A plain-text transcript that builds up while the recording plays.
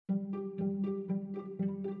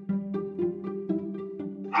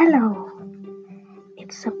Hello,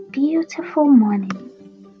 it's a beautiful morning.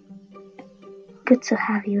 Good to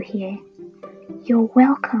have you here. You're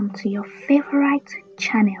welcome to your favorite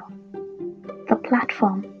channel, the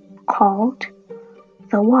platform called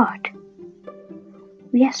The Word,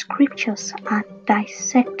 where scriptures are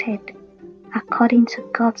dissected according to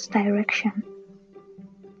God's direction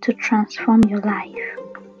to transform your life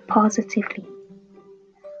positively.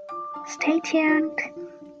 Stay tuned.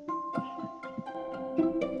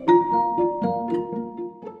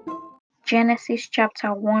 Genesis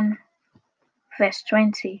chapter 1, verse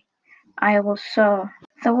 20. I will soar.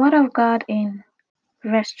 The word of God in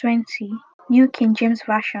verse 20, New King James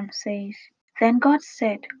Version says, Then God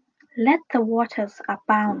said, Let the waters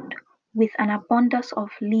abound with an abundance of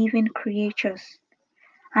living creatures,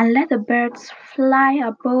 and let the birds fly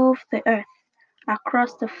above the earth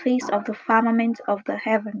across the face of the firmament of the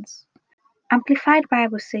heavens. Amplified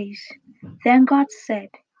Bible says, Then God said,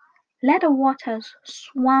 Let the waters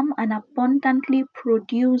swarm and abundantly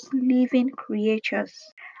produce living creatures,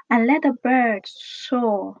 and let the birds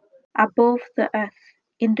soar above the earth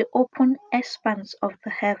in the open expanse of the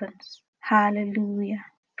heavens. Hallelujah.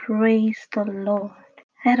 Praise the Lord.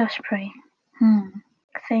 Let us pray.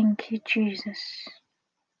 Thank you, Jesus.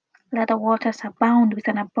 Let the waters abound with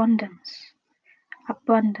an abundance.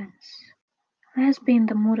 Abundance. Let's be in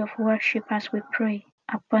the mood of worship as we pray.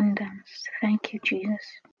 Abundance. Thank you,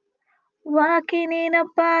 Jesus. Walking in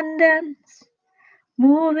abundance,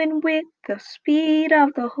 moving with the speed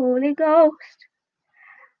of the Holy Ghost.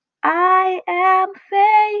 I am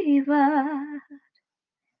favored.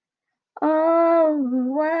 Oh,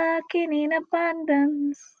 walking in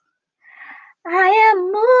abundance. I am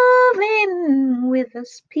moving with the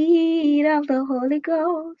speed of the Holy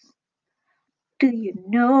Ghost. Do you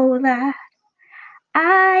know that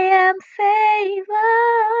I am favored?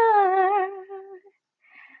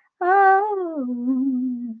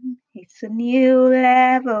 Oh, it's a new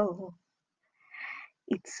level.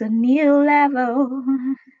 It's a new level.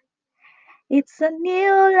 It's a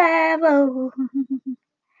new level.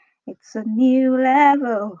 It's a new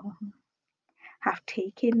level. I've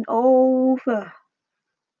taken over.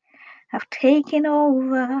 I've taken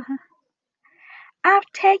over.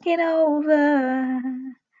 I've taken over.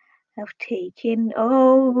 I've taken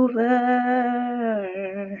over.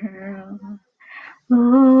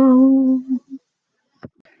 Oh.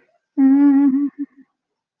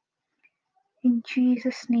 In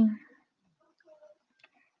Jesus' name.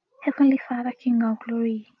 Heavenly Father, King of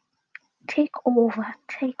Glory, take over,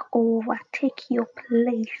 take your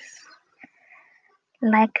place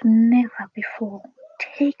like never before.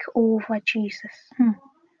 Take over, Jesus.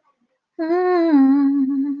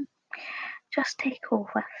 Just take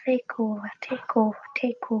over, take over, take over,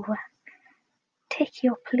 take over. Take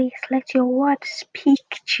your place. Let your word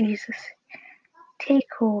speak, Jesus.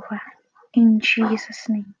 Take over in Jesus'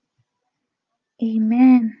 name.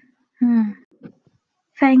 Amen.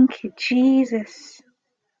 Thank you, Jesus.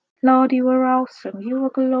 Lord, you are awesome. You are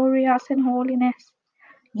glorious in holiness.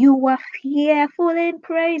 You are fearful in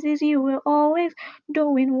praises. You are always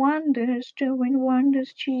doing wonders,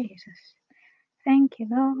 Jesus. Thank you,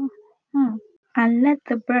 Lord. And let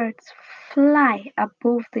the birds fly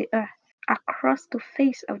above the earth, across the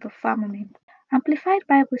face of the firmament. Amplified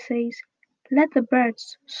Bible says, let the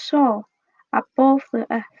birds soar above the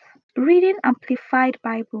earth. Reading Amplified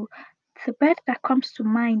Bible, the bird that comes to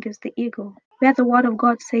mind is the eagle, where the word of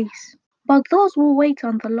God says, But those who wait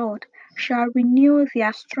on the Lord shall renew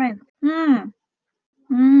their strength.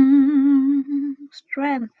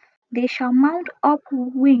 Strength. They shall mount up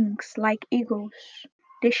wings like eagles.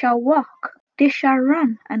 They shall walk, they shall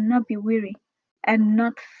run and not be weary, and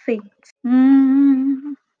not faint.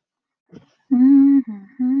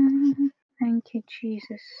 Thank you,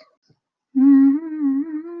 Jesus.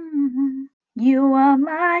 You are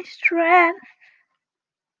my strength,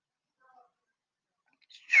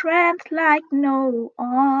 strength like no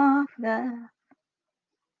other,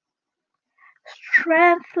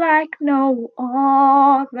 strength like no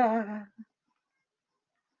other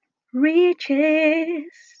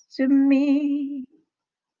reaches to me.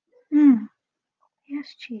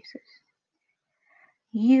 Yes, Jesus.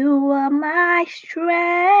 You are my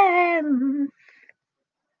strength,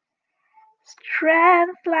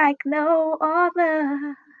 strength like no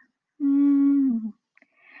other.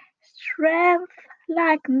 Strength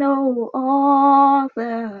like no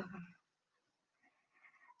other.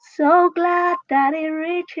 So glad that it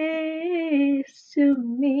reaches to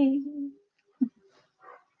me.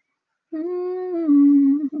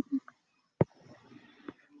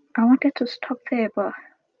 I wanted to stop there, but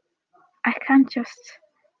I can't just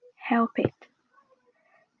help it.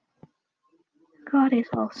 God is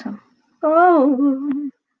awesome. Oh,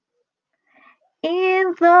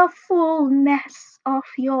 in the fullness of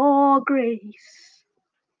your grace,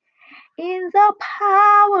 in the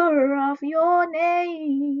power of your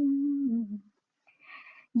name,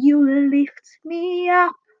 you lift me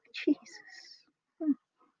up, Jesus.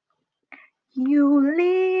 You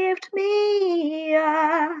lift me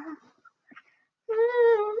up.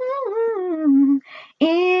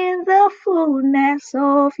 In the fullness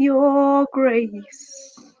of your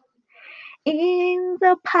grace, in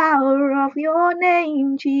the power of your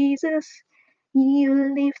name, Jesus,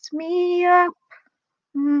 you lift me up.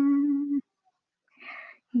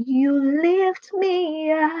 You lift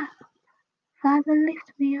me up. Father,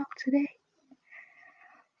 lift me up today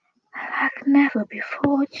like never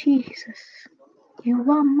before, Jesus. You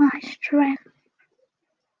are my strength.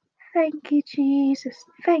 Thank you, Jesus.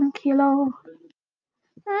 Thank you, Lord.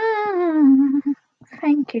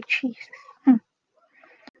 Thank you, Jesus.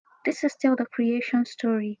 This is still the creation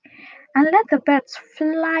story. And let the birds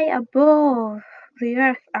fly above the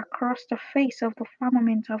earth across the face of the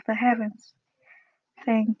firmament of the heavens.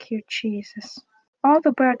 Thank you, Jesus. All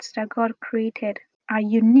the birds that God created are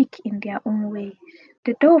unique in their own ways.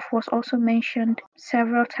 The dove was also mentioned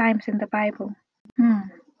several times in the Bible.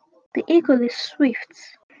 The eagle is swift.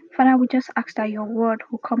 Father, we just ask that your word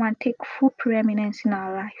will come and take full preeminence in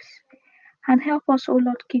our lives. And help us, O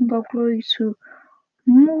Lord King of Glory, to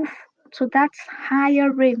move to that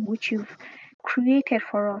higher realm which you've created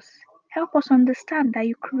for us. Help us understand that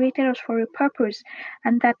you created us for a purpose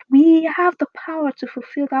and that we have the power to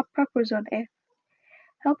fulfill that purpose on earth.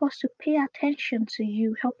 Help us to pay attention to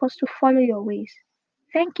you. Help us to follow your ways.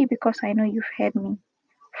 Thank you because I know you've heard me.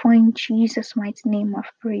 For in Jesus' mighty name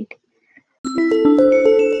I've prayed.